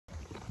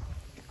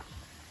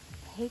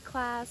Hey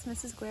class,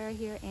 Mrs. Guerra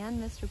here and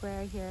Mr.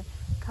 Guerra here,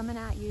 coming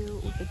at you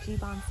with a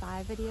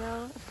G-bonsai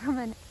video from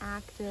an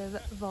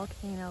active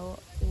volcano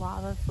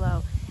lava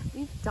flow.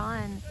 We've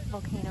done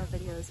volcano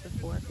videos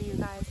before for you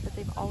guys, but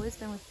they've always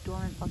been with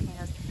dormant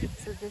volcanoes.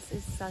 So this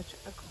is such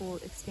a cool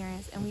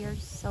experience and we are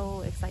so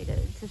excited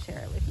to share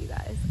it with you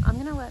guys. I'm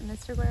gonna let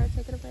Mr. Guerra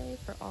take it away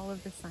for all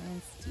of the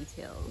science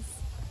details.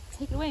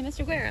 Take it away,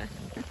 Mr. Guerra.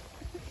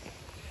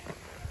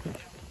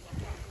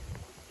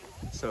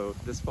 So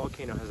this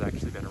volcano has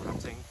actually been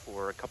erupting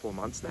for a couple of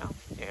months now,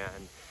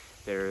 and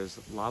there's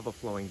lava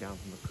flowing down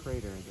from the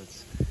crater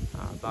that's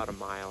about 1.5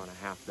 miles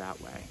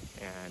that way.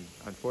 And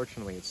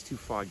unfortunately, it's too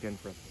fogged in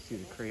for us to see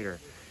the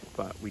crater,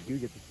 but we do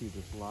get to see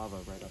this lava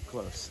right up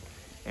close.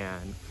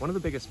 And one of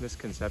the biggest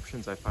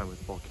misconceptions I find with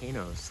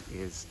volcanoes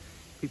is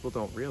people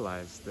don't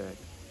realize that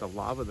the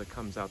lava that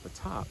comes out the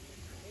top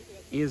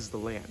is the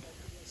land.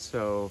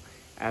 So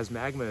as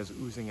magma is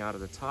oozing out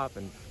of the top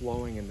and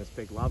flowing in this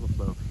big lava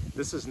flow,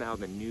 this is now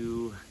the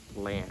new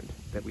land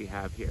that we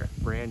have here,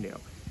 brand new.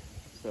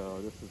 So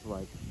this is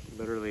like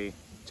literally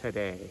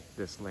today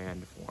this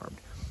land formed.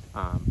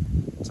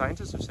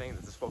 Scientists are saying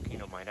that this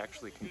volcano might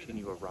actually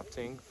continue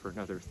erupting for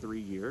another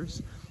 3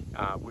 years,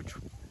 which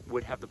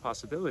would have the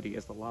possibility,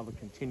 as the lava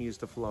continues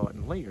to flow out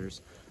in layers,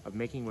 of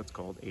making what's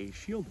called a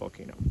shield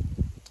volcano.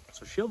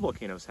 So shield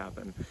volcanoes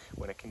happen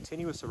when a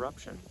continuous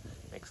eruption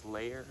makes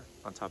layer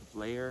on top of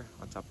layer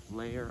on top of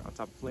layer on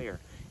top of layer,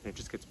 and it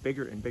just gets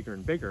bigger and bigger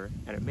and bigger,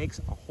 and it makes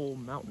a whole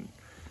mountain.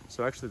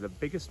 So actually the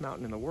biggest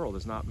mountain in the world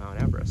is not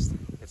Mount Everest,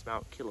 it's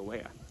Mount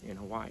Kilauea in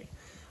Hawaii.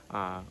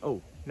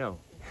 Oh, no,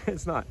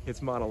 it's not,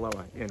 it's Mauna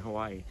Loa in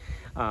Hawaii.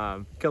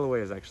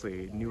 Kilauea is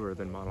actually newer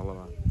than Mauna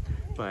Loa,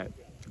 but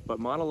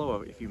Mauna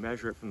Loa, if you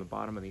measure it from the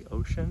bottom of the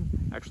ocean,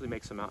 actually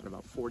makes a mountain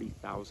about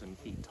 40,000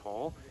 feet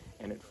tall,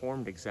 and it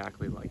formed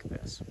exactly like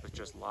this, with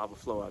just lava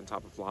flow on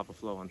top of lava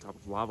flow on top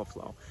of lava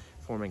flow,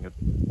 forming a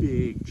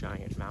big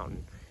giant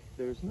mountain.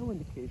 There's no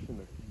indication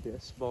that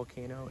this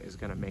volcano is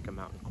going to make a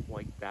mountain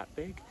quite that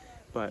big,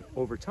 but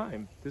over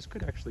time, this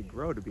could actually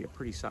grow to be a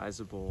pretty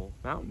sizable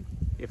mountain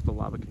if the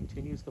lava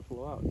continues to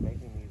flow out,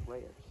 making these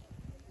layers.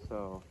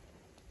 So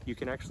you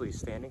can actually,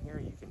 standing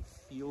here, you can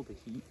feel the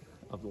heat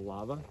of the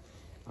lava.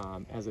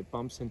 As it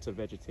bumps into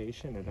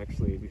vegetation,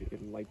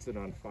 it lights it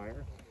on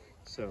fire.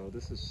 So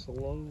this is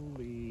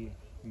slowly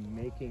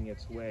making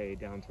its way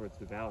down towards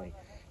the valley.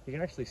 You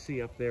can actually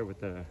see up there with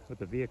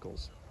the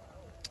vehicles.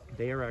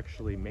 They are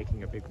actually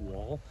making a big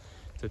wall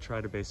to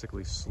try to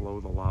basically slow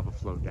the lava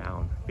flow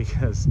down,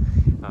 because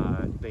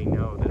they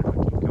know that it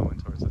would keep going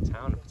towards the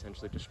town and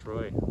potentially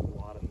destroy a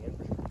lot of the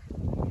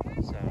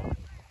infrastructure. So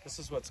this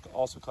is what's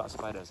also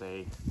classified as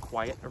a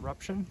quiet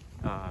eruption,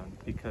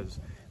 because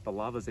the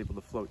lava is able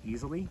to flow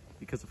easily.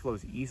 Because it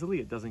flows easily,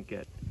 it doesn't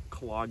get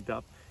clogged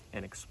up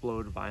and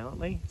explode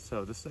violently.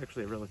 So this is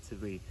actually a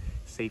relatively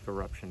safe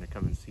eruption to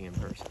come and see in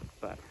person.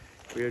 But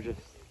we are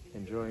just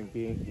enjoying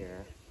being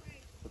here.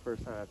 It's the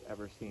first time I've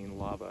ever seen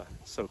lava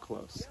so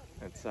close.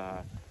 It's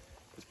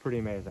pretty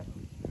amazing,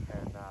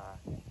 and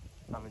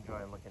I'm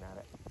enjoying looking at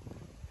it.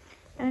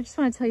 And I just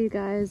want to tell you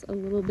guys a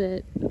little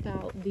bit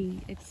about the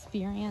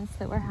experience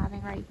that we're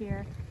having right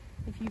here.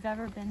 If you've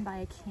ever been by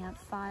a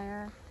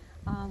campfire,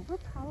 we're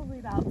probably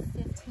about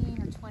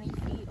 15 or 20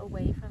 feet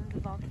away from the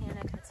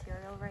volcanic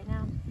material right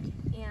now,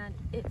 and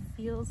it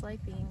feels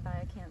like being by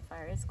a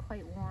campfire. It's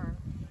quite warm,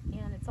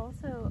 and it's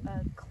also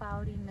a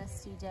cloudy,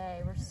 misty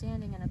day. We're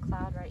standing in a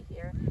cloud right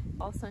here,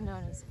 also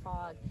known as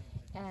fog,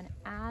 and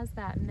as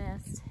that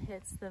mist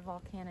hits the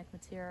volcanic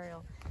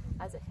material,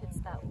 as it hits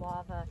that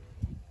lava,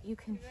 you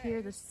can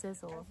hear the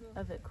sizzle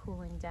of it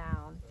cooling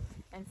down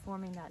and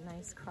forming that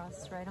nice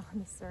crust right on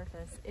the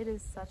surface. It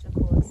is such a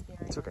cool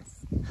experience. It's okay.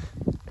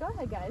 Go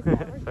ahead, guys.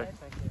 Yeah, we're good.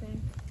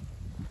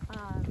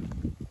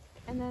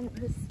 And then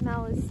the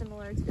smell is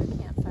similar to a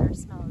campfire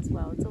smell as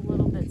well. It's a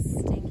little bit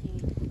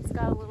stinky. It's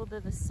got a little bit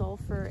of a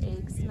sulfur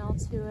egg smell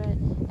to it,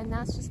 and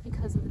that's just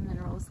because of the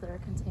minerals that are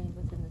contained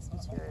within this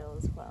material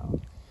as well.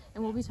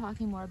 And we'll be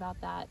talking more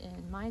about that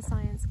in my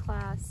science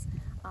class,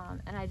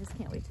 and I just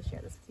can't wait to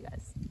share this with you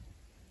guys.